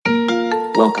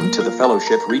Welcome to the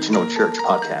Fellowship Regional Church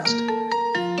podcast.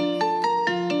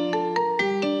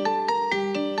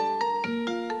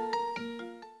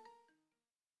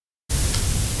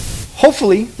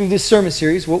 Hopefully, through this sermon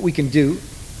series, what we can do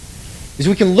is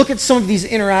we can look at some of these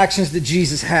interactions that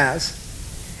Jesus has,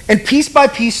 and piece by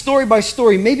piece, story by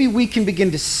story, maybe we can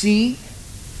begin to see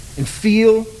and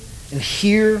feel and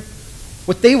hear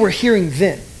what they were hearing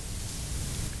then.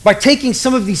 By taking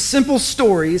some of these simple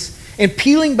stories and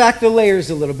peeling back the layers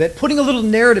a little bit, putting a little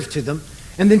narrative to them,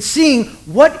 and then seeing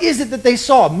what is it that they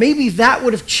saw. Maybe that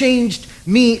would have changed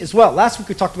me as well. Last week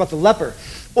we talked about the leper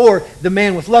or the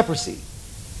man with leprosy.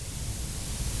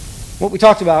 What we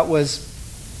talked about was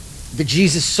that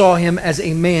Jesus saw him as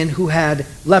a man who had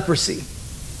leprosy.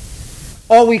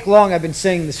 All week long I've been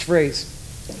saying this phrase.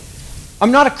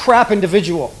 I'm not a crap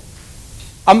individual.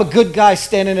 I'm a good guy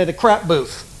standing at a crap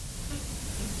booth.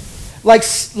 Like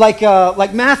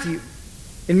Matthew,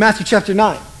 in Matthew chapter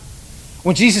 9.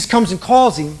 When Jesus comes and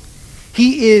calls him,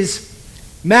 he is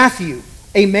Matthew,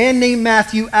 a man named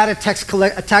Matthew at a tax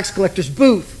collector's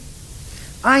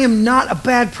booth. I am not a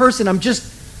bad person. I'm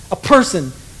just a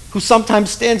person who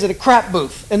sometimes stands at a crap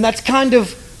booth. And that's kind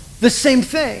of the same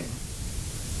thing.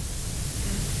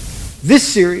 This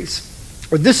series,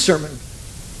 or this sermon,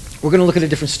 we're going to look at a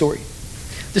different story.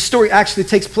 This story actually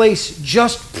takes place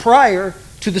just prior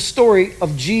to the story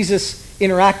of Jesus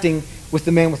interacting with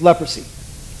the man with leprosy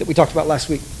that we talked about last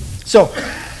week. So,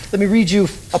 let me read you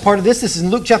a part of this. This is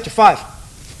in Luke chapter 5.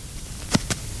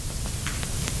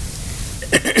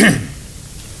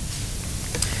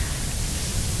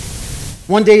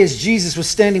 One day as Jesus was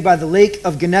standing by the lake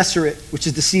of Gennesaret, which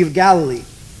is the Sea of Galilee,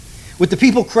 with the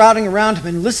people crowding around him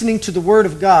and listening to the word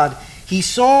of God, he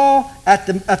saw at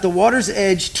the water's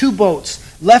edge 2 boats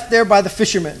left there by the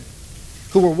fishermen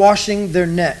who were washing their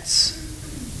nets.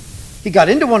 He got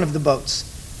into one of the boats,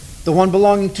 the one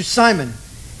belonging to Simon,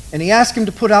 and he asked him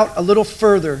to put out a little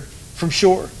further from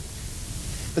shore.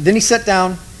 But then he sat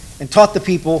down and taught the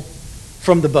people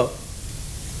from the boat.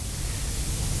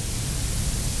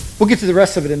 We'll get to the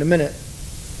rest of it in a minute.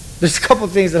 There's a couple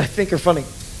of things that I think are funny.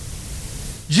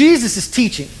 Jesus is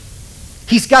teaching.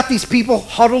 He's got these people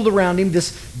huddled around him,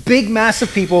 this big mass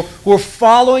of people who are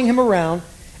following him around,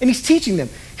 and he's teaching them.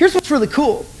 Here's what's really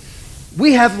cool.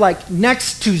 We have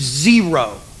next to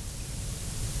zero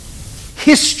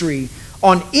history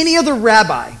on any other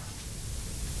rabbi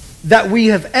that we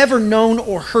have ever known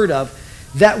or heard of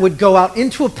that would go out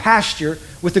into a pasture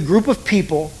with a group of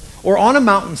people or on a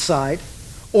mountainside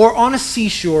or on a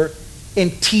seashore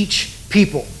and teach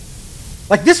people.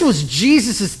 This was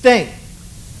Jesus' thing.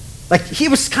 He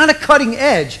was kind of cutting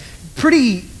edge,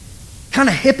 pretty kind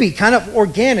of hippie, kind of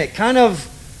organic, kind of,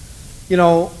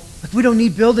 we don't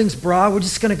need buildings, brah. We're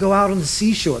just going to go out on the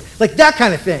seashore. That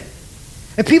kind of thing.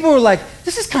 And people were like,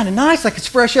 this is kind of nice. It's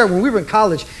fresh air. When we were in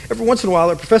college, every once in a while,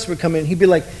 our professor would come in. He'd be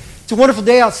like, it's a wonderful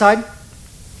day outside.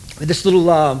 With this little,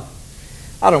 I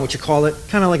don't know what you call it,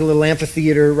 kind of like a little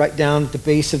amphitheater right down at the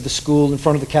base of the school in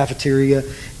front of the cafeteria.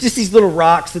 Just these little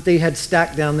rocks that they had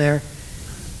stacked down there.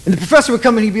 And the professor would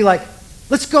come in and he'd be like,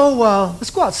 let's go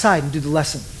outside and do the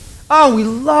lesson. Oh, we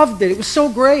loved it. It was so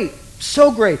great.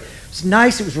 So great. It was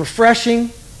nice. It was refreshing.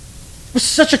 It was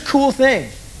such a cool thing.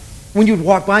 When you would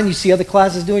walk by and you see other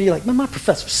classes doing it, you're like, man, my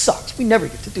professor sucks. We never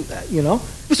get to do that,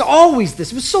 It was always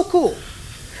this. It was so cool.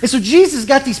 And so Jesus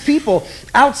got these people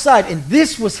outside, and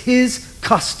this was his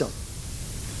custom.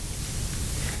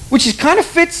 Which kind of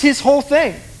fits his whole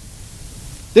thing.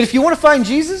 That if you want to find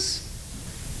Jesus,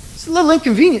 it's a little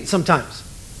inconvenient sometimes.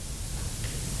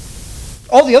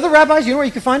 All the other rabbis, you know where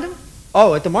you can find them?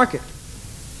 Oh, at the market.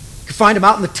 You can find them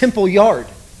out in the temple yard.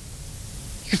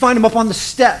 You can find them up on the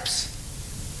steps.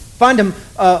 Find them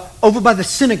over by the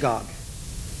synagogue.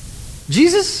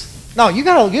 Jesus? No, you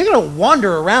gotta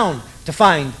wander around to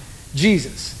find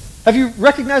Jesus. Have you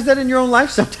recognized that in your own life?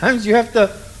 Sometimes you have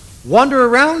to wander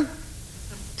around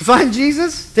to find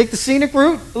Jesus. Take the scenic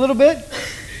route a little bit.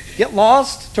 Get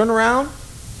lost. Turn around.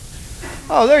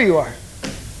 Oh, there you are.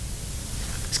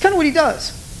 It's kind of what he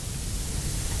does.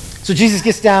 So Jesus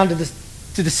gets down to the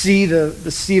sea,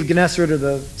 the Sea of Gennesaret or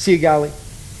the Sea of Galilee.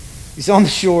 He's on the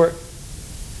shore.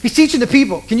 He's teaching the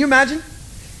people. Can you imagine?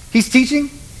 He's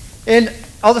teaching, and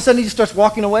all of a sudden he just starts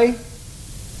walking away,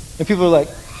 and people are like,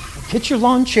 "Get your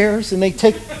lawn chairs," and they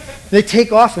take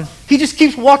off, and he just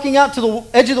keeps walking out to the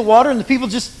edge of the water, and the people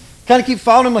just kind of keep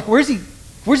following him, like, "Where's he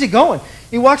going?"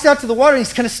 He walks out to the water, and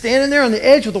he's kind of standing there on the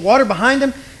edge with the water behind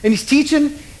him, and he's teaching.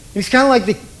 And he's kind of like,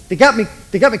 they got me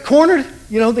cornered,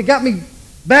 they got me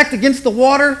backed against the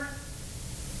water.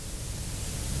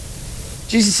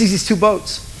 Jesus sees these 2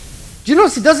 boats. Do you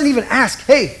notice he doesn't even ask,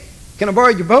 hey, can I borrow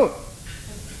your boat?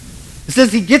 It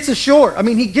says he gets ashore.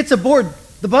 He gets aboard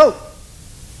the boat.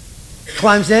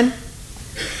 Climbs in.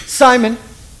 Simon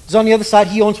is on the other side.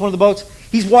 He owns one of the boats.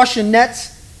 He's washing nets.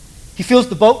 He feels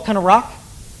the boat kind of rock.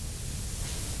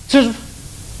 Says,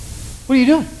 what are you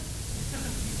doing?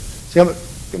 See, I'm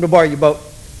going to borrow your boat.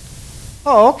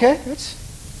 Oh, okay. That's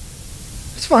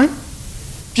fine.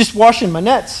 Just washing my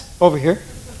nets over here.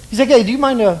 He's like, hey, do you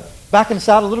mind backing us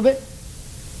out a little bit?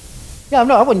 Yeah,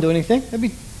 no, I wouldn't do anything. That'd be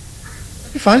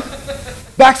fine.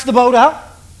 Backs the boat out.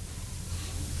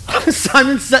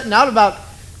 Simon's setting out about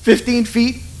 15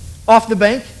 feet off the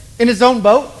bank in his own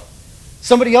boat.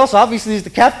 Somebody else obviously is the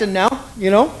captain now,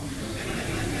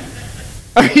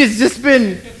 it's just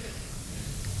been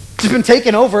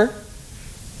taken over.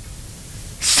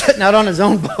 Setting out on his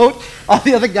own boat. All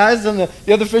the other guys and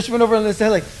the other fishermen over on the side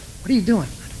like, what are you doing?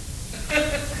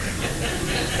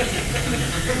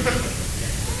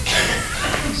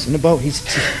 He's in the boat.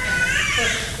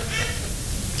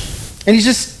 And he's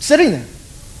just sitting there.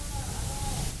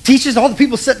 Teaches all the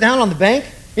people sit down on the bank.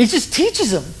 And he just teaches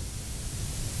them.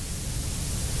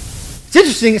 It's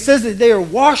interesting. It says that they are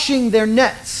washing their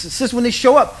nets. It says when they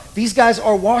show up, these guys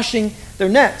are washing their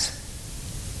nets.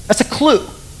 That's a clue.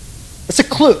 That's a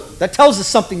clue. That tells us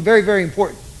something very, very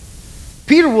important.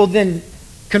 Peter will then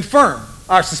confirm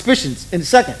our suspicions in a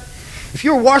second. If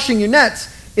you're washing your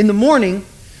nets in the morning,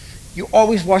 you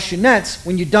always wash your nets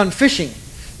when you're done fishing.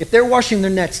 If they're washing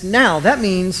their nets now, that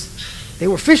means they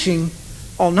were fishing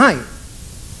all night.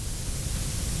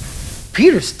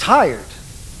 Peter's tired.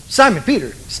 Simon Peter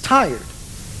is tired.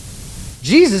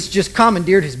 Jesus just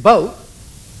commandeered his boat.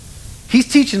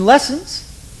 He's teaching lessons.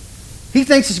 He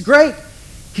thinks it's great.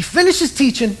 He finishes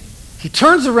teaching. He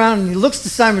turns around and he looks to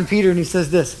Simon Peter and he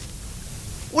says this.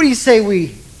 What do you say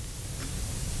we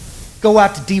go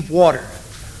out to deep water?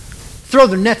 Throw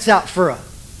the nets out for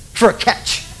a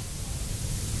catch.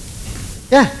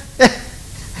 Yeah.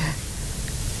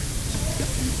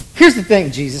 Here's the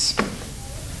thing, Jesus.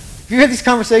 Have you had these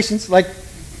conversations? Like,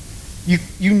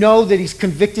 you know that he's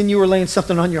convicting you or laying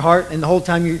something on your heart, and the whole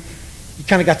time you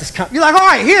kind of got this... You're like, all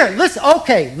right, here, listen.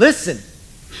 Okay, listen.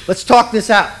 Let's talk this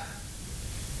out.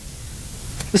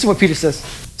 Listen to what Peter says.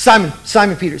 Simon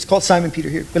Peter. It's called Simon Peter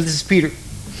here, but this is Peter.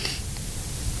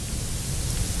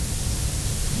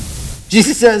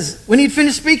 Jesus says, when he'd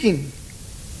finished speaking,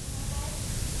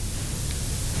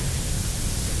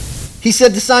 he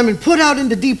said to Simon, put out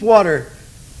into deep water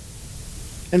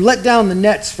and let down the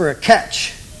nets for a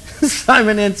catch.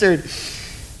 Simon answered,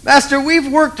 Master,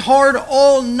 we've worked hard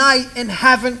all night and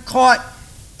haven't caught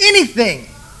anything.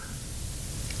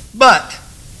 But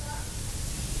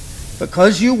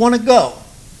because you want to go,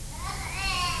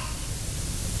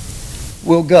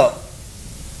 we'll go.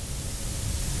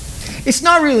 It's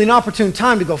not really an opportune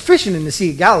time to go fishing in the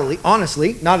Sea of Galilee,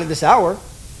 honestly, not at this hour.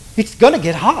 It's going to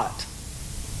get hot.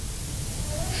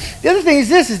 The other thing is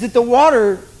this, is that the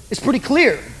water is pretty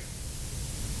clear.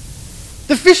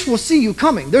 The fish will see you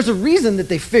coming. There's a reason that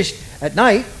they fished at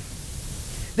night.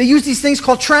 They use these things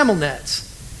called trammel nets.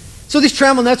 So these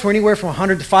trammel nets were anywhere from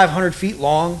 100 to 500 feet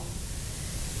long.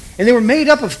 And they were made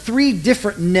up of 3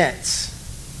 different nets.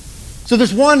 So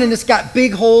there's one and it's got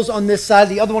big holes on this side.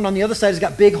 The other one on the other side has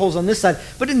got big holes on this side.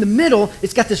 But in the middle,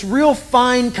 it's got this real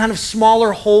fine kind of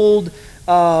smaller holed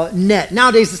net.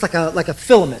 Nowadays, it's like a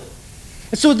filament.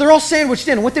 And so they're all sandwiched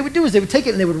in. And what they would do is they would take it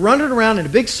and they would run it around in a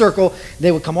big circle. And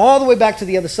they would come all the way back to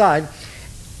the other side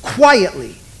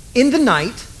quietly in the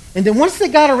night. And then once they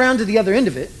got around to the other end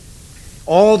of it,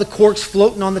 all the corks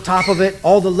floating on the top of it,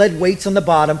 all the lead weights on the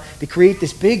bottom, they create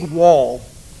this big wall.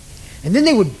 And then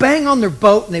they would bang on their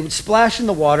boat and they would splash in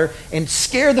the water and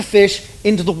scare the fish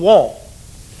into the wall.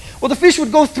 Well, the fish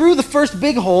would go through the first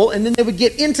big hole and then they would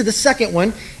get into the second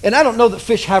one. And I don't know that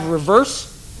fish have reverse.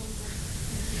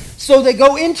 So they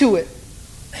go into it.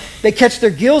 They catch their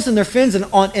gills and their fins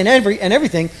and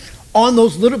everything on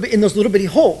those little bitty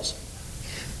holes.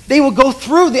 They will go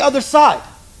through the other side,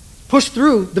 push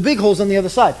through the big holes on the other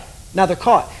side. Now they're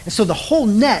caught. And so the whole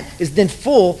net is then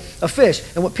full of fish.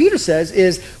 And what Peter says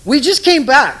is, we just came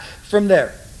back from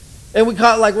there. And we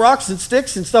caught like rocks and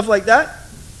sticks and stuff like that.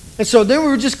 And so then we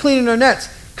were just cleaning our nets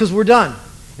because we're done.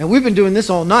 And we've been doing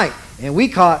this all night. And we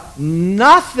caught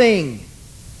nothing.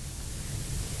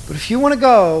 But if you want to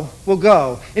go, we'll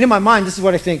go. And in my mind, this is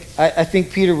what I think. I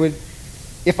think Peter would,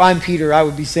 if I'm Peter, I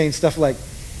would be saying stuff like,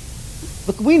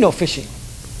 look, we know fishing.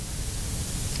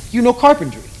 You know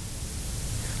carpentry.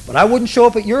 But I wouldn't show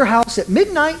up at your house at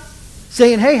midnight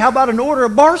saying, hey, how about an order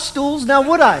of bar stools? Now,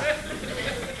 would I?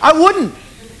 I wouldn't.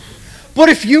 But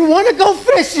if you want to go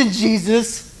fishing,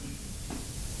 Jesus,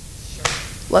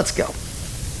 let's go.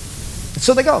 And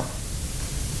so they go.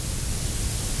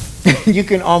 You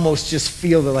can almost just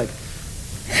feel the like,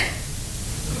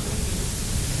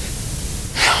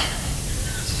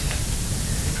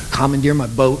 commandeer my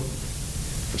boat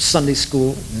for Sunday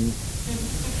school. And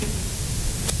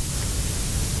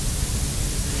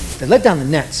they let down the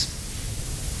nets.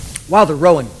 While they're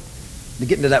rowing, to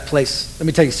get into that place, let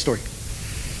me tell you a story.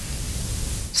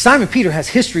 Simon Peter has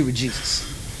history with Jesus.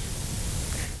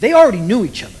 They already knew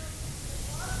each other.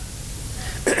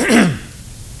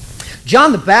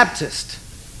 John the Baptist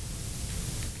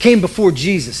came before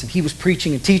Jesus, and he was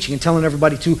preaching and teaching and telling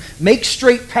everybody to make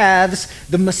straight paths.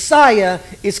 The Messiah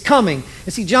is coming.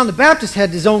 And see, John the Baptist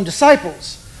had his own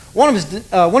disciples. One of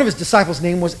his disciples'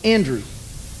 name was Andrew.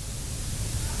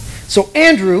 So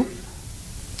Andrew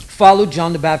followed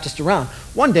John the Baptist around.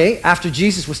 One day, after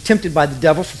Jesus was tempted by the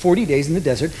devil for 40 days in the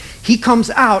desert, he comes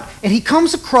out and he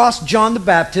comes across John the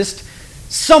Baptist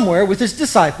somewhere with his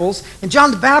disciples. And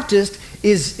John the Baptist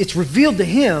it's revealed to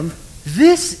him,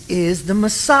 this is the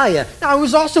Messiah. Now, it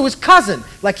was also his cousin.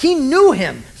 Like, he knew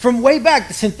him from way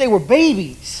back since they were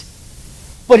babies.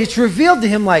 But it's revealed to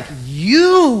him like,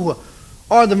 you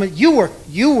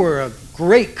were a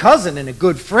great cousin and a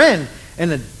good friend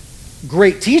and a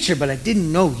great teacher, but I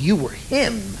didn't know you were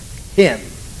him. And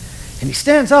he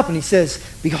stands up and he says,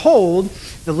 behold,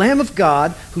 the Lamb of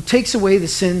God who takes away the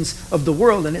sins of the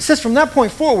world. And it says from that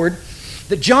point forward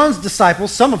that John's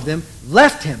disciples, some of them,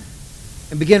 left him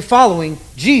and began following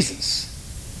Jesus.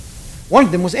 One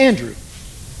of them was Andrew.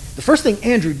 The first thing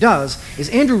Andrew does is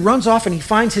Andrew runs off and he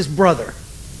finds his brother.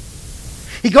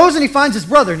 He goes and he finds his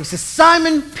brother and he says,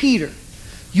 Simon Peter,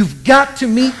 you've got to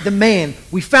meet the man.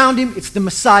 We found him. It's the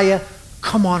Messiah.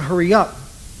 Come on, hurry up.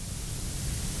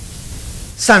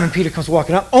 Simon Peter comes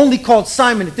walking up, only called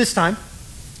Simon at this time,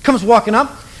 comes walking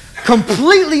up,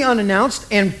 completely unannounced,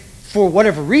 and for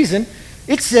whatever reason,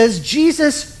 it says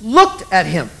Jesus looked at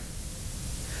him.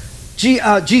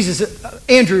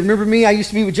 Andrew, remember me? I used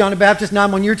to be with John the Baptist. Now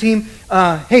I'm on your team.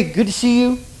 Hey, good to see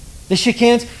you. They shook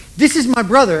hands. This is my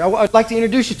brother. I'd like to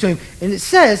introduce you to him. And it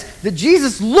says that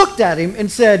Jesus looked at him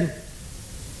and said,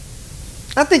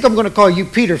 I think I'm going to call you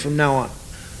Peter from now on.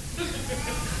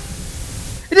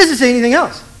 It doesn't say anything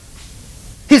else.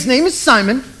 His name is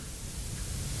Simon,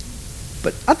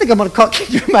 but I think I'm going to call, can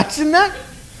you imagine that?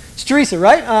 It's Teresa,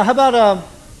 right? How about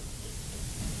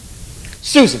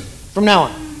Susan from now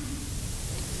on?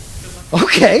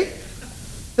 Okay.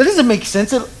 That doesn't make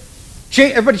sense.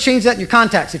 Everybody change that in your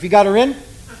contacts. If you got her in,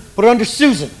 put her under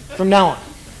Susan from now on.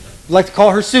 I'd like to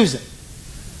call her Susan.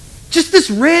 Just this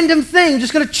random thing,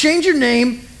 just going to change your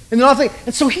name. And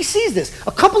so he sees this.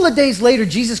 A couple of days later,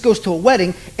 Jesus goes to a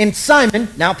wedding, and Simon,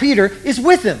 now Peter, is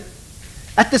with him.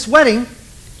 At this wedding,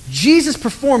 Jesus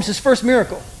performs his first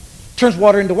miracle, turns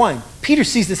water into wine. Peter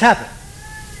sees this happen.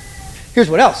 Here's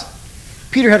what else.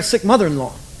 Peter had a sick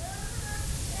mother-in-law.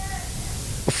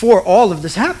 Before all of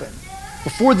this happened,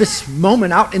 before this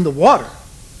moment out in the water,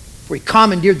 where he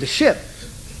commandeered the ship,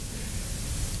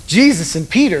 Jesus and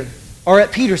Peter are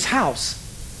at Peter's house,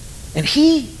 and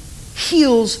he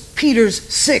heals Peter's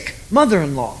sick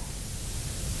mother-in-law.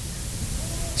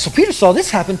 So Peter saw this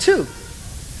happen too.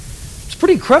 It's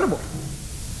pretty incredible.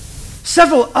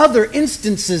 Several other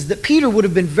instances that Peter would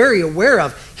have been very aware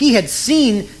of. He had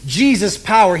seen Jesus'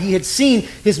 power. He had seen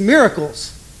his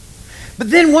miracles. But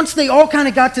then once they all kind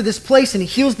of got to this place and he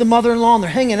heals the mother-in-law and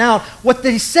they're hanging out, what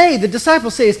they say, the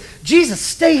disciples say is, Jesus,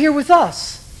 stay here with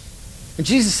us. And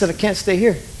Jesus said, I can't stay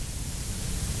here.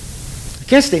 I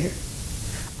can't stay here.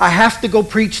 I have to go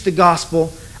preach the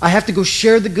gospel. I have to go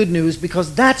share the good news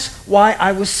because that's why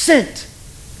I was sent.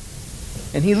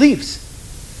 And he leaves.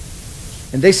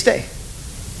 And they stay.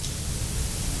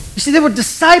 You see, they were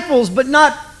disciples, but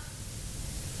not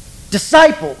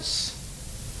disciples.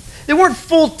 They weren't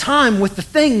full-time with the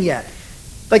thing yet.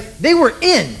 Like, they were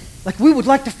in. Like, we would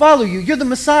like to follow you. You're the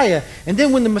Messiah. And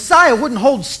then when the Messiah wouldn't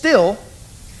hold still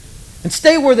and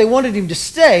stay where they wanted him to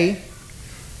stay,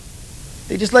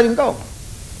 they just let him go.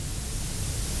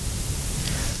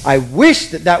 I wish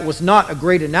that was not a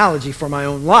great analogy for my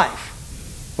own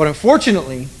life. But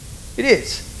unfortunately, it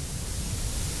is.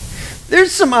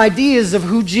 There's some ideas of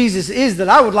who Jesus is that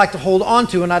I would like to hold on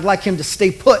to, and I'd like him to stay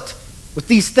put with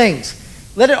these things.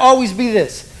 Let it always be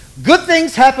this. Good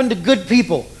things happen to good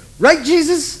people. Right,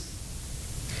 Jesus?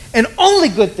 And only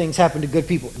good things happen to good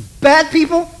people. Bad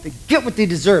people, they get what they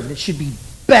deserve, and it should be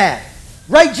bad.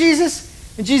 Right, Jesus?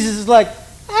 And Jesus is like,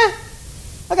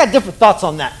 I got different thoughts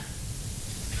on that.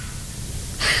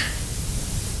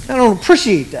 I don't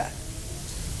appreciate that.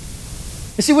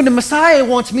 You see, when the Messiah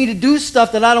wants me to do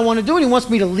stuff that I don't want to do, and he wants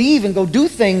me to leave and go do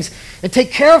things and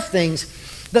take care of things,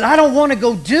 that I don't want to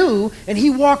go do, and he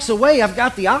walks away, I've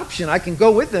got the option. I can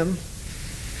go with him,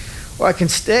 or I can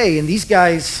stay. And these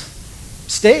guys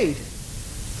stayed.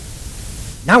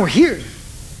 Now we're here.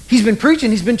 He's been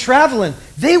preaching. He's been traveling.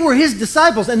 They were his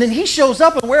disciples. And then he shows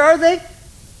up, and where are they?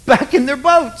 Back in their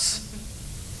boats.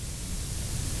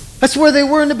 That's where they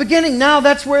were in the beginning. Now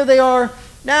that's where they are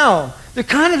now. They're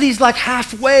kind of these like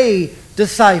halfway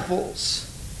disciples.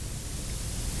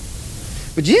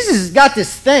 But Jesus has got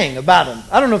this thing about him.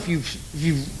 I don't know if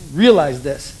you've realized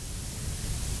this.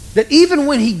 That even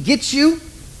when he gets you,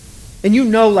 and you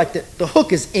know like the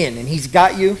hook is in and he's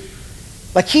got you,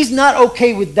 like he's not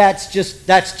okay with that's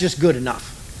just good enough.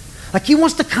 Like he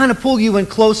wants to kind of pull you in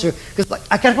closer because like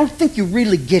I don't think you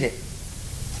really get it.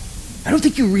 I don't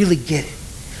think you really get it.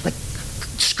 Like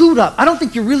scoot up. I don't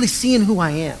think you're really seeing who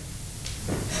I am.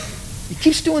 He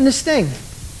keeps doing this thing.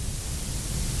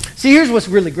 See, here's what's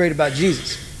really great about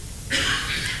Jesus,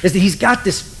 is that he's got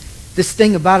this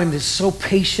thing about him that's so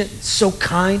patient, so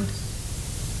kind,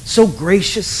 so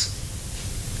gracious,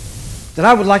 that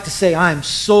I would like to say I am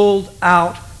sold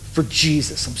out for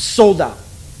Jesus. I'm sold out.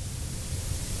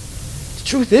 The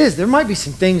truth is, there might be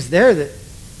some things there that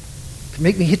can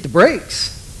make me hit the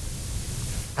brakes.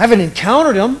 I haven't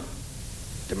encountered them.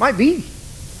 There might be.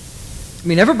 I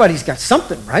mean, everybody's got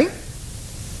something, right?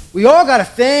 We all got a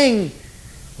thing,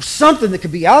 or something that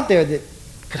could be out there that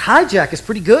could hijack us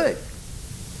pretty good.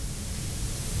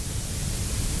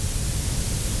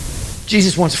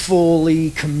 Jesus wants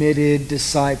fully committed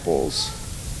disciples.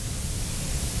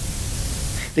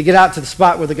 They get out to the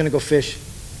spot where they're going to go fish.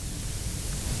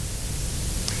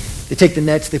 They take the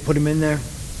nets, they put them in there,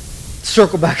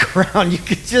 circle back around. You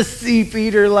could just see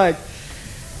Peter like,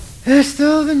 let's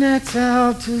throw the nets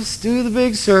out, just do the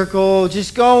big circle,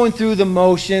 just going through the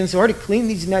motions. I already cleaned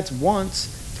these nets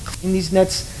once. Clean these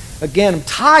nets again. I'm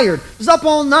tired. I was up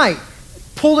all night.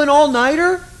 Pulling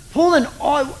all-nighter.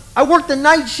 I worked the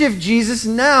night shift, Jesus,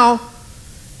 and now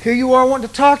here you are wanting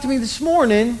to talk to me this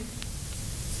morning.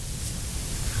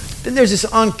 Then there's this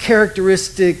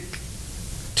uncharacteristic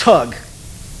tug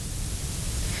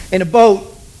in a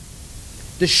boat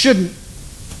that shouldn't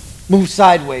move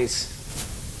sideways.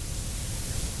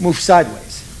 Move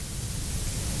sideways.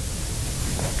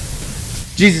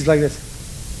 Jesus like this.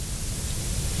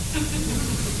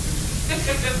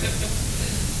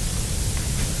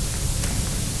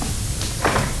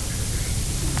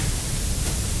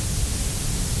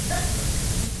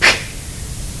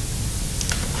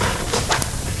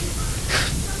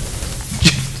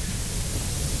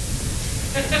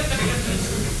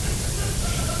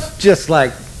 Just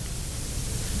like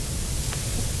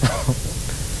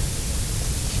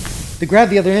they grab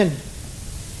the other end,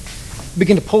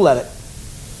 begin to pull at it.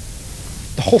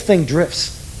 The whole thing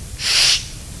drifts.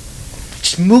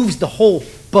 Just moves the whole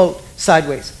boat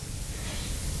sideways.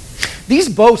 These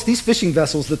boats, these fishing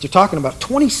vessels that they're talking about,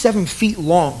 27 feet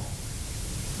long,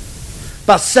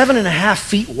 about 7.5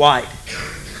 feet wide.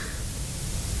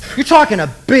 You're talking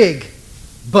a big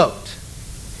boat.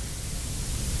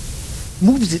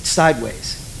 Moves it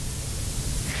sideways.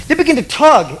 They begin to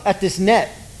tug at this net,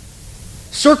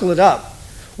 circle it up.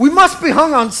 We must be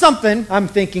hung on something. I'm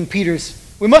thinking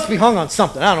we must be hung on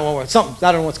something. I don't know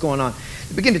what's going on.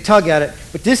 They begin to tug at it,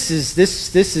 but this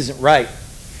isn't right.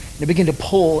 And they begin to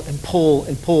pull and pull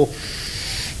and pull.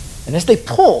 And as they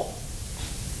pull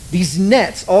these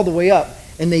nets all the way up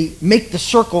and they make the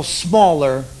circle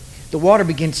smaller, the water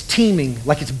begins teeming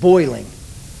like it's boiling.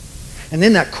 And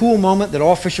then that cool moment that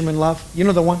all fishermen love, you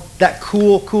know the one? That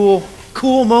cool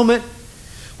moment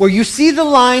where you see the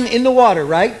line in the water,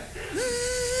 right?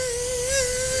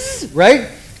 Right?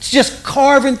 It's just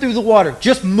carving through the water,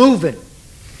 just moving.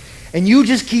 And you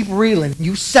just keep reeling.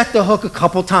 You set the hook a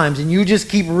couple times and you just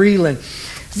keep reeling.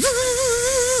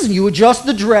 You adjust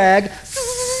the drag.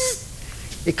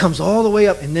 It comes all the way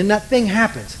up and then that thing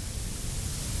happens.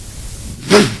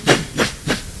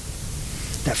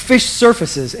 That fish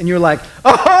surfaces and you're like,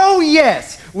 oh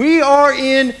yes, we are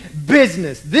in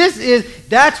business.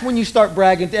 That's when you start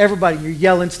bragging to everybody. You're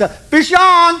yelling stuff. Fish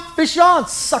on,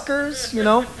 suckers, you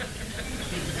know.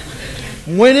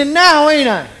 I'm winning now, ain't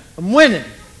I? I'm winning.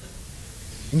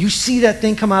 And you see that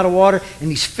thing come out of water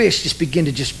and these fish just begin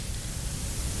to just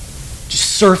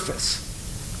surface,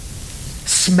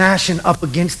 smashing up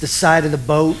against the side of the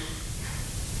boat.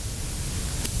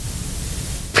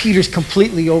 Peter's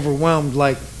completely overwhelmed,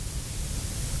 like,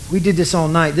 we did this all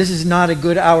night. This is not a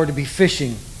good hour to be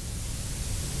fishing.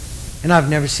 And I've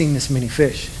never seen this many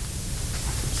fish.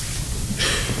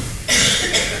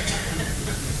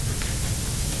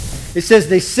 It says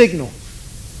they signal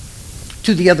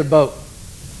to the other boat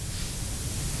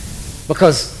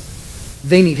because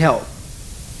They need help.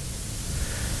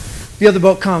 The other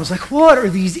boat comes, like, what are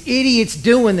these idiots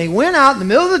doing? They went out in the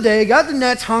middle of the day, got the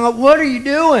nets hung up. What are you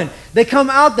doing? They come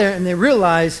out there and they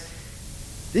realize,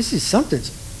 this is something.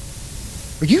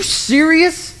 Are you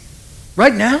serious?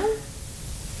 Right now?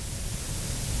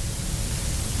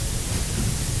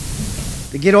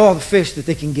 They get all the fish that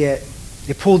they can get.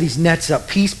 They pull these nets up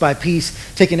piece by piece,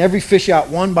 taking every fish out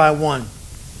one by one.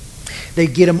 They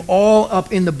get them all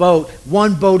up in the boat.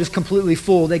 One boat is completely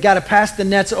full. They got to pass the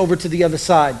nets over to the other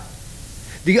side.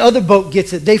 The other boat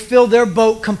gets it. They fill their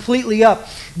boat completely up.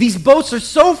 These boats are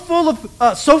so full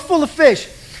of fish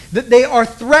that they are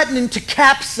threatening to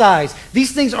capsize.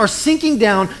 These things are sinking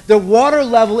down. The water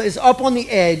level is up on the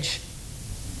edge.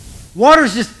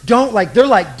 Waters just don't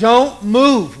don't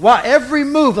move. Wow, every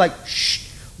move, shh,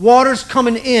 water's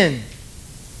coming in.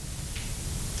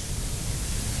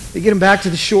 They get them back to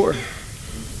the shore.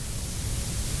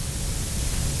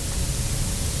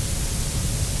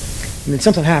 And then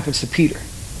something happens to Peter.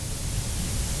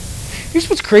 Here's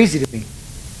what's crazy to me.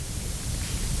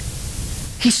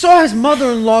 He saw his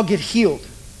mother-in-law get healed.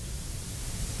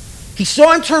 He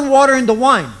saw him turn water into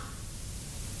wine.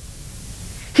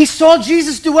 He saw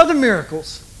Jesus do other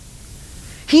miracles.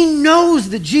 He knows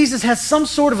that Jesus has some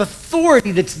sort of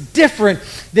authority that's different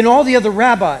than all the other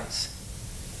rabbis.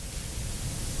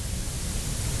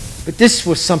 But this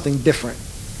was something different.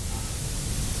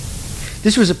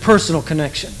 This was a personal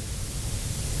connection.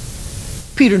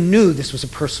 Peter knew this was a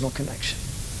personal connection.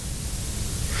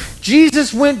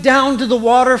 Jesus went down to the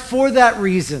water for that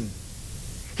reason.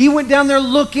 He went down there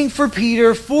looking for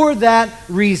Peter for that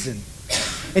reason.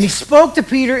 And he spoke to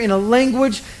Peter in a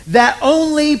language that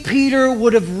only Peter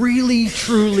would have really,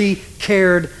 truly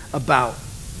cared about.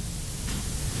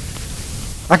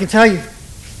 I can tell you,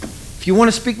 if you want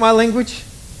to speak my language,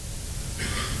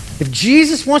 if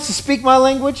Jesus wants to speak my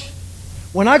language,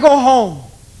 when I go home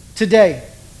today,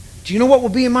 do you know what will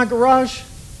be in my garage?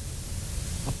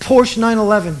 A Porsche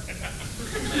 911.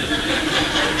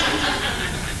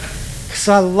 Because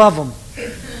I love them.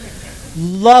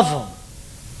 Love them.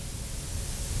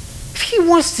 If he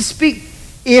wants to speak,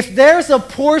 if there's a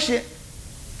Porsche,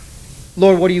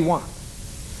 Lord, what do you want?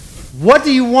 What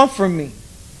do you want from me?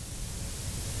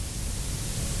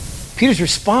 Peter's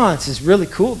response is really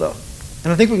cool, though.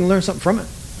 And I think we can learn something from it.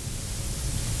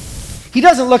 He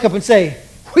doesn't look up and say,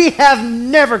 we have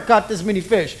never caught this many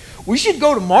fish. We should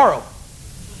go tomorrow.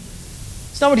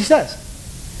 That's not what he says.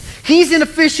 He's in a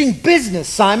fishing business.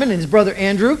 Simon and his brother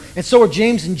Andrew, and so are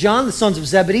James and John, the sons of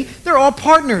Zebedee. They're all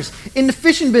partners in the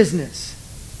fishing business.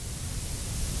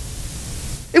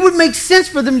 It would make sense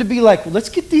for them to be like, well, let's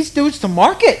get these dudes to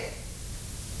market.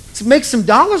 Let's make some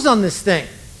dollars on this thing.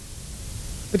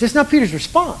 But that's not Peter's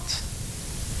response.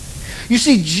 You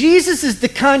see, Jesus is the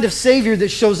kind of Savior that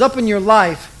shows up in your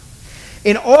life,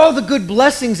 and all the good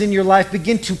blessings in your life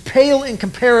begin to pale in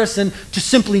comparison to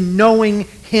simply knowing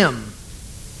Him.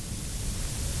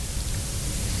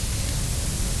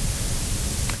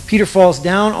 Peter falls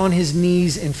down on his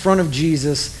knees in front of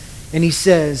Jesus, and he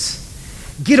says,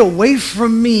 "Get away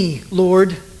from me,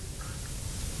 Lord.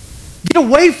 Get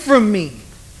away from me.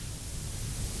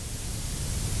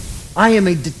 I am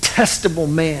a detestable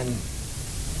man."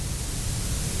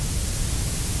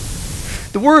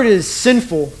 The word is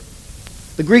sinful.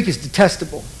 The Greek is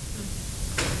detestable.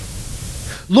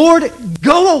 Lord,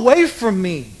 go away from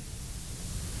me.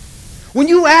 When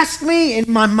you ask me,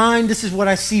 in my mind, this is what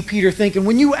I see Peter thinking.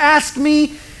 When you ask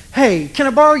me, hey, can I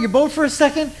borrow your boat for a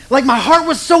second? Like my heart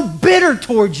was so bitter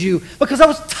towards you because I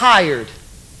was tired,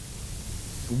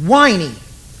 whiny.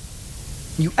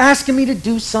 You asking me to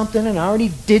do something, and I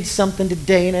already did something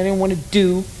today, and I didn't want to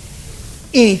do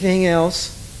anything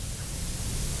else.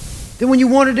 Then when you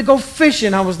wanted to go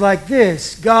fishing, I was like,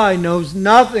 this guy knows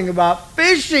nothing about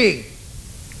fishing.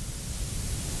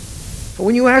 But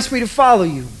when you asked me to follow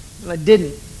you, and I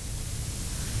didn't.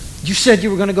 You said you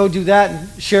were going to go do that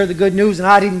and share the good news, and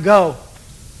I didn't go.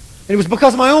 And it was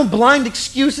because of my own blind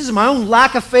excuses and my own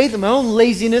lack of faith and my own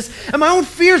laziness and my own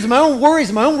fears and my own worries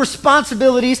and my own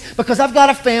responsibilities, because I've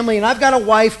got a family and I've got a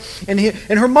wife and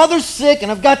her mother's sick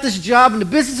and I've got this job and the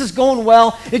business is going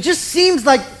well. It just seems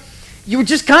like you were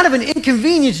just kind of an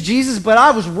inconvenience, Jesus, but I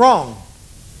was wrong.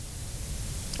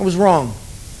 I was wrong.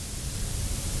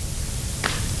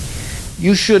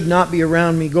 You should not be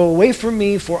around me. Go away from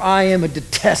me, for I am a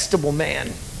detestable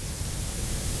man.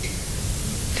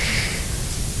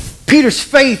 Peter's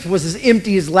faith was as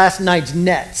empty as last night's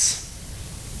nets.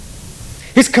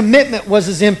 His commitment was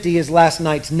as empty as last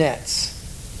night's nets.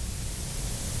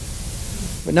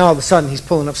 But now all of a sudden he's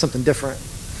pulling up something different.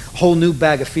 A whole new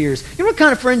bag of fears. You know what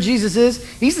kind of friend Jesus is?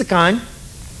 He's the kind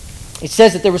It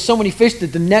says that there were so many fish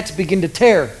that the nets began to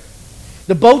tear.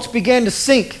 The boats began to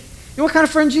sink. You know what kind of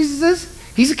friend Jesus is?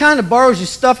 He's the kind that borrows your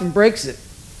stuff and breaks it.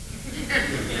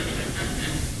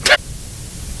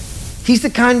 He's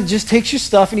the kind that just takes your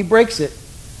stuff and he breaks it.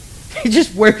 He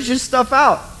just wears your stuff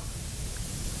out.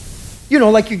 You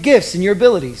know, like your gifts and your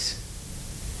abilities.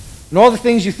 And all the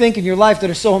things you think in your life that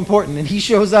are so important. And he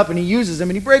shows up and he uses them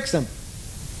and he breaks them.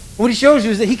 What he shows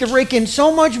you is that he can rake in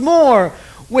so much more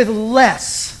with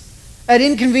less at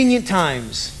inconvenient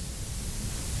times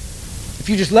if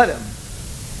you just let him.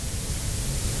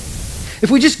 If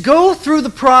we just go through the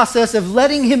process of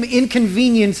letting him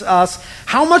inconvenience us,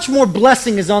 how much more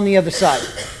blessing is on the other side?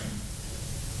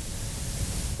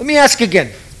 Let me ask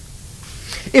again.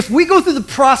 If we go through the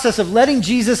process of letting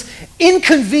Jesus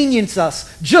inconvenience us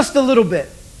just a little bit,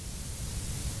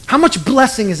 how much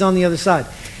blessing is on the other side?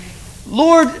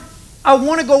 Lord, I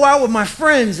want to go out with my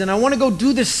friends and I want to go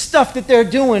do this stuff that they're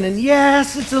doing. And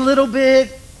yes, it's a little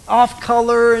bit off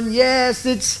color. And yes,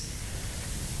 it's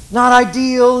not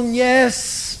ideal. And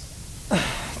yes,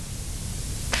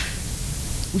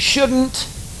 we shouldn't.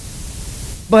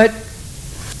 But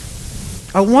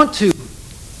I want to.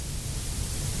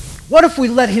 What if we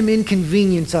let him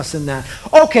inconvenience us in that?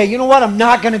 Okay, you know what? I'm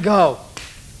not going to go.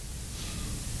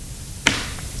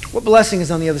 What blessing is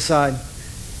on the other side?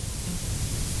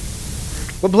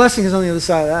 What blessing is on the other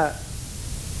side of that?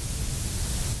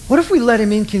 What if we let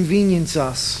him inconvenience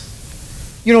us?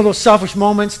 You know those selfish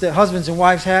moments that husbands and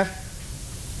wives have?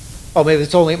 Oh, maybe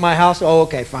it's only at my house? Oh,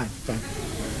 okay, fine.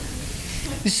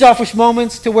 These selfish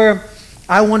moments to where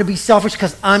I want to be selfish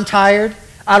because I'm tired.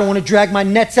 I don't want to drag my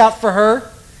nets out for her.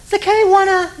 It's like, hey,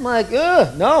 wanna? I'm like,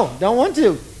 no, don't want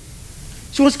to.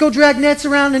 She wants to go drag nets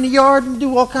around in the yard and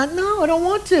do all kinds. No, I don't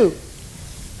want to.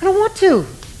 I don't want to.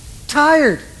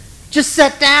 Tired. Just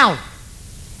sit down.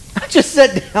 I just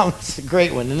sat down. It's a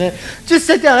great one, isn't it? Just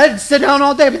sit down. I didn't sit down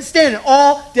all day. I've been standing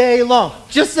all day long.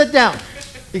 Just sit down.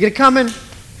 You're going to come in?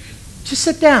 Just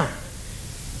sit down.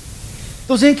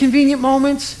 Those inconvenient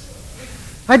moments,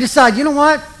 I decide, you know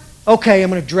what? Okay, I'm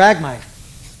going to drag my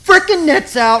freaking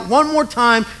nets out one more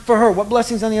time for her. What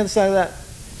blessings on the other side of that?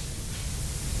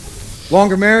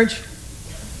 Longer marriage?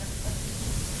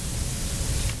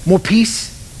 More peace?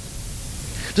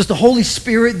 Does the Holy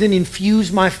Spirit then infuse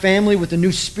my family with a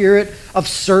new spirit of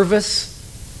service?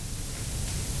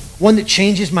 One that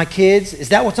changes my kids? Is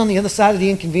that what's on the other side of the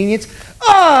inconvenience?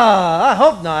 I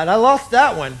hope not. I lost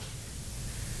that one.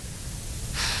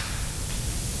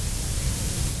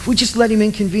 If we just let him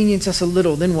inconvenience us a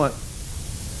little, then what?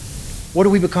 What do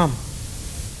we become?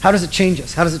 How does it change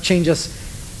us? How does it change us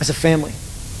as a family?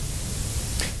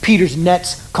 Peter's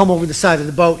nets come over the side of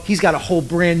the boat. He's got a whole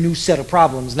brand new set of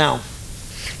problems now.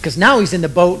 Because now he's in the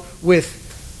boat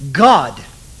with God.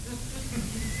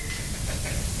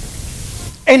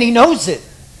 And he knows it.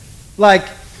 Like,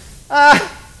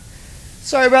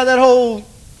 sorry about that whole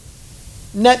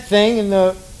net thing. In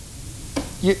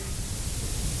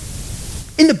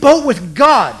the boat with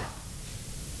God.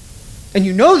 And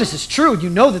you know this is true. You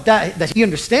know that he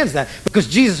understands that. Because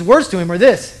Jesus' words to him are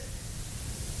this.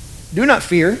 Do not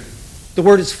fear. The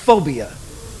word is phobia.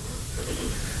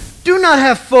 Do not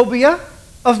have phobia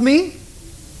of me.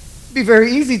 It'd be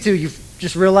very easy to. You've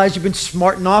just realized you've been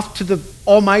smarting off to the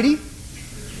Almighty.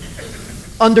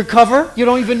 Undercover. You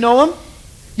don't even know him.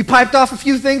 You piped off a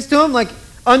few things to him, like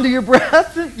under your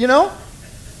breath, you know?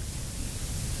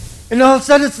 And all of a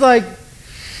sudden it's like,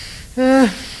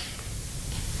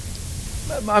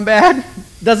 my bad.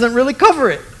 Doesn't really cover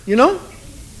it, you know?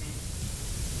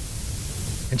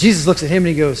 And Jesus looks at him and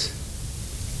he goes,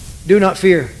 do not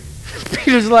fear.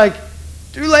 Peter's like,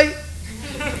 too late.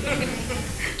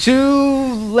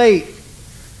 Too late.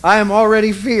 I am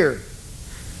already fear.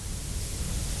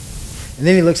 And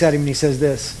then he looks at him and he says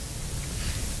this,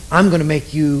 I'm going to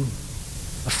make you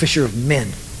a fisher of men.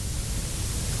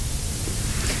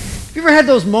 Have you ever had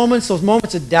those moments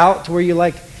of doubt to where you're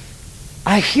like,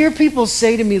 I hear people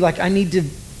say to me like I need to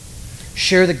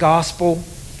share the gospel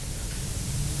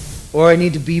or I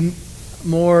need to be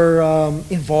more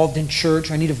involved in church,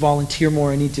 or I need to volunteer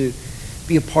more, I need to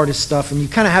be a part of stuff. And you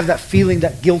kind of have that feeling,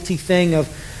 that guilty thing of,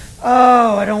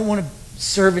 oh, I don't want to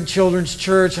serve in children's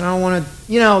church, and I don't want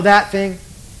to, that thing.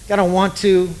 I don't want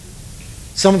to.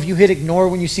 Some of you hit ignore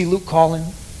when you see Luke calling,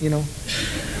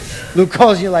 Luke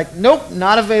calls you like, nope,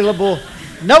 not available.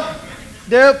 Nope.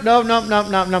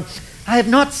 Nope. I have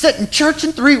not sat in church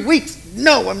in 3 weeks.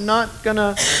 No, I'm not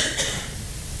gonna.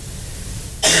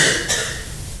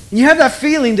 And you have that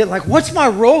feeling that like, what's my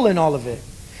role in all of it?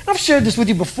 And I've shared this with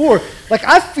you before. Like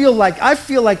I feel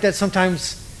like that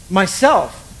sometimes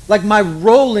myself. like my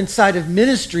role inside of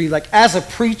ministry, like as a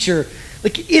preacher,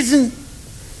 like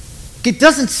it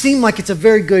doesn't seem like it's a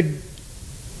very good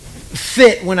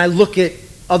fit when I look at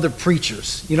other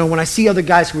preachers. You know, when I see other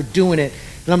guys who are doing it,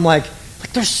 and I'm like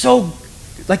they're so,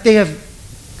 like they have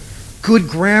good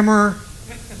grammar.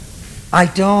 I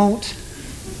don't.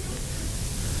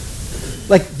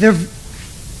 Like they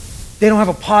don't have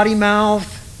a potty mouth.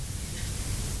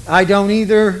 I don't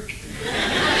either.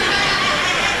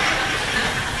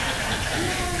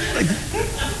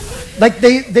 Like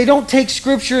they don't take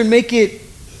scripture and make it,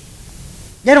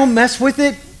 they don't mess with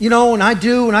it, you know, and I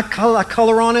do, and I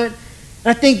color on it. And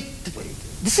I think,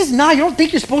 this is not, you don't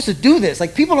think you're supposed to do this.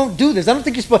 Like, people don't do this. I don't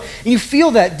think you're supposed, and you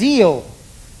feel that deal.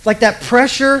 Like that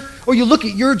pressure, or you look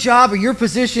at your job or your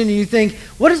position and you think,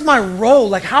 what is my role?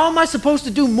 Like, how am I supposed to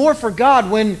do more for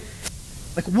God when,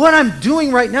 like, what I'm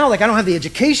doing right now, like, I don't have the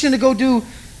education to go do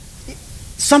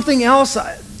something else.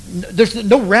 There's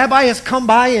no rabbi has come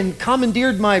by and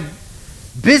commandeered my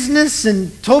business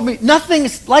and told me, nothing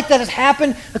like that has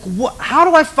happened. Like, how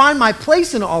do I find my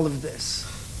place in all of this?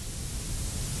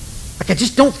 Like, I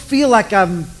just don't feel like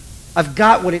I've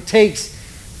got what it takes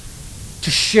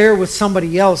to share with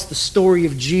somebody else the story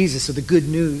of Jesus or the good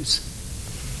news.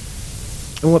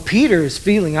 And what Peter is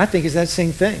feeling, I think, is that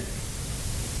same thing.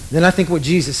 And then I think what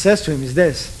Jesus says to him is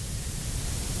this: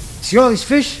 see all these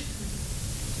fish?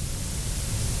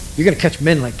 You're going to catch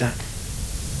men like that.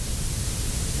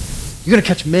 You're going to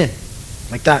catch men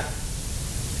like that.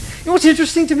 You know what's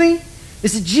interesting to me?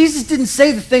 Is that Jesus didn't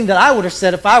say the thing that I would have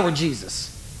said if I were Jesus.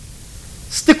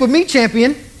 Stick with me,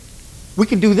 champion. We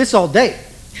can do this all day.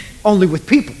 Only with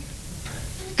people.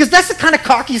 Because that's the kind of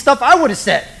cocky stuff I would have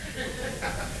said.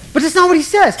 But that's not what he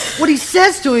says. What he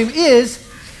says to him is,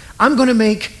 I'm going to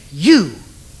make you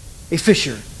a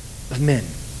fisher of men.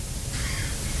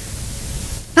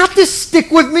 Not this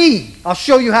stick with me. I'll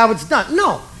show you how it's done.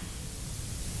 No.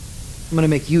 I'm going to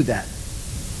make you that.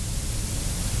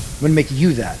 I'm going to make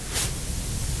you that.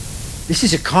 This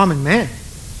is a common man.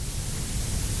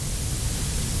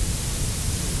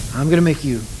 I'm going to make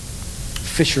you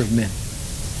fisher of men.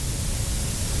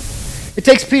 It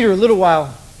takes Peter a little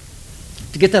while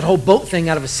to get that whole boat thing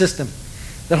out of his system,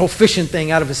 that whole fishing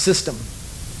thing out of his system.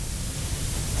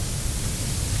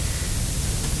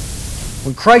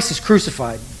 When Christ is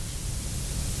crucified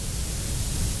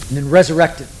and then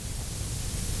resurrected,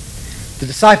 the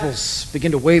disciples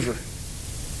begin to waver.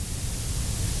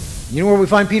 You know where we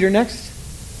find Peter next?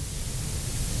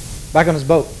 Back on his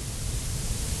boat.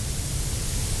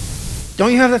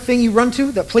 Don't you have that thing you run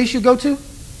to, that place you go to?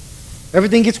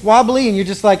 Everything gets wobbly and you're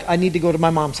just like, I need to go to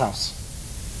my mom's house.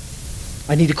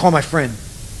 I need to call my friend.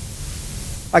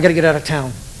 I got to get out of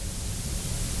town.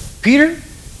 Peter,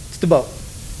 it's the boat.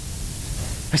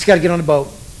 I just got to get on the boat.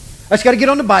 I just got to get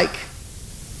on the bike.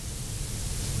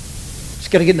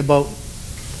 Just got to get in the boat.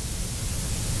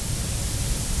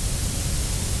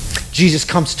 Jesus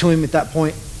comes to him at that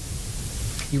point.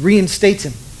 He reinstates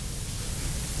him.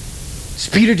 Says,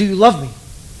 Peter, do you love me?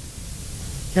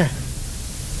 Yeah.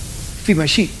 Feed my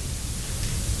sheep.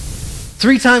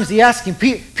 3 times he asks him,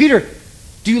 Peter,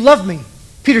 do you love me?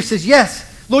 Peter says, yes.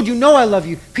 Lord, you know I love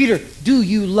you. Peter, do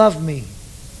you love me?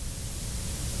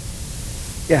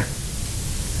 Yeah.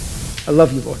 I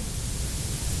love you, Lord.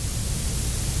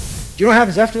 Do you know what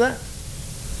happens after that?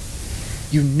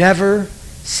 You never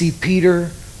see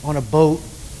Peter on a boat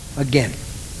again.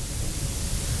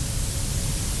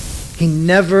 He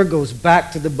never goes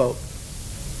back to the boat.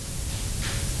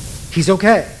 He's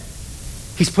okay.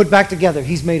 He's put back together.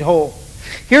 He's made whole.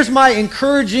 Here's my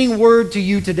encouraging word to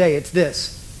you today. It's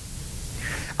this.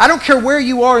 I don't care where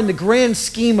you are in the grand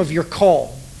scheme of your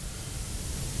call.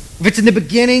 If it's in the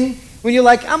beginning, when you're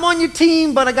like, I'm on your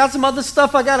team, but I got some other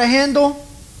stuff I got to handle.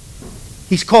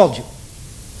 He's called you.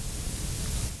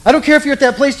 I don't care if you're at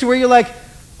that place to where you're like,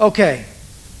 okay,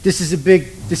 this is a big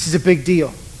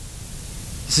deal.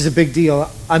 This is a big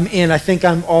deal. I'm in. I think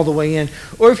I'm all the way in.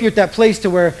 Or if you're at that place to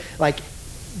where, like,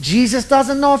 Jesus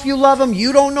doesn't know if you love him.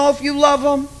 You don't know if you love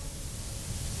him.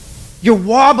 You're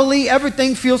wobbly.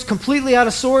 Everything feels completely out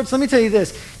of sorts. Let me tell you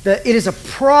this, that it is a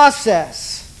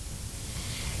process.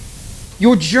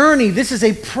 Your journey, this is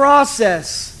a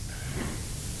process.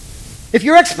 If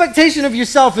your expectation of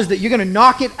yourself is that you're going to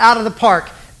knock it out of the park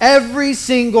every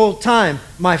single time,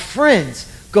 my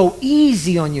friends, go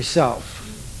easy on yourself.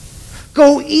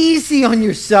 Go easy on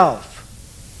yourself.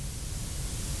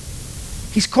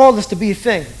 He's called us to be a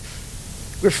thing.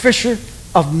 We're fisher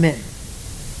of men.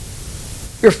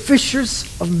 We're fishers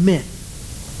of men.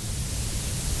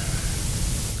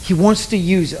 He wants to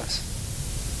use us.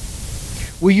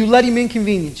 Will you let him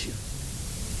inconvenience you?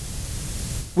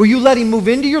 Will you let him move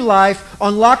into your life,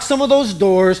 unlock some of those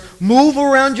doors, move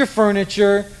around your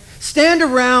furniture, stand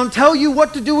around, tell you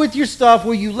what to do with your stuff?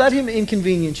 Will you let him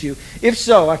inconvenience you? If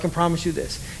so, I can promise you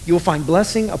this. You will find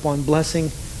blessing upon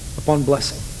blessing upon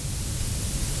blessing.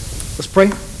 Let's pray,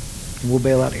 and we'll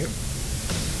bail out of here.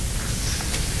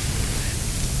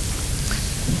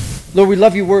 Lord, we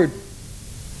love your word,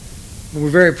 and we're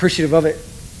very appreciative of it.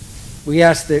 We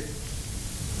ask that,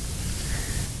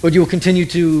 Lord, you will continue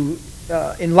to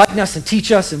enlighten us and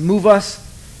teach us and move us,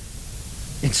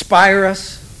 inspire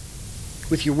us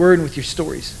with your word and with your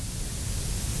stories.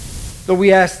 Lord,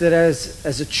 we ask that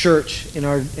as a church,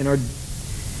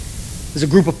 as a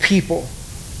group of people,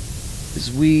 as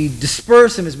we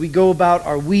disperse and as we go about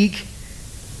our week,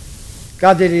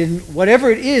 God, that in whatever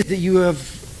it is that you have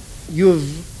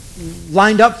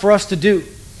lined up for us to do,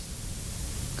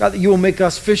 God, that you will make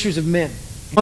us fishers of men.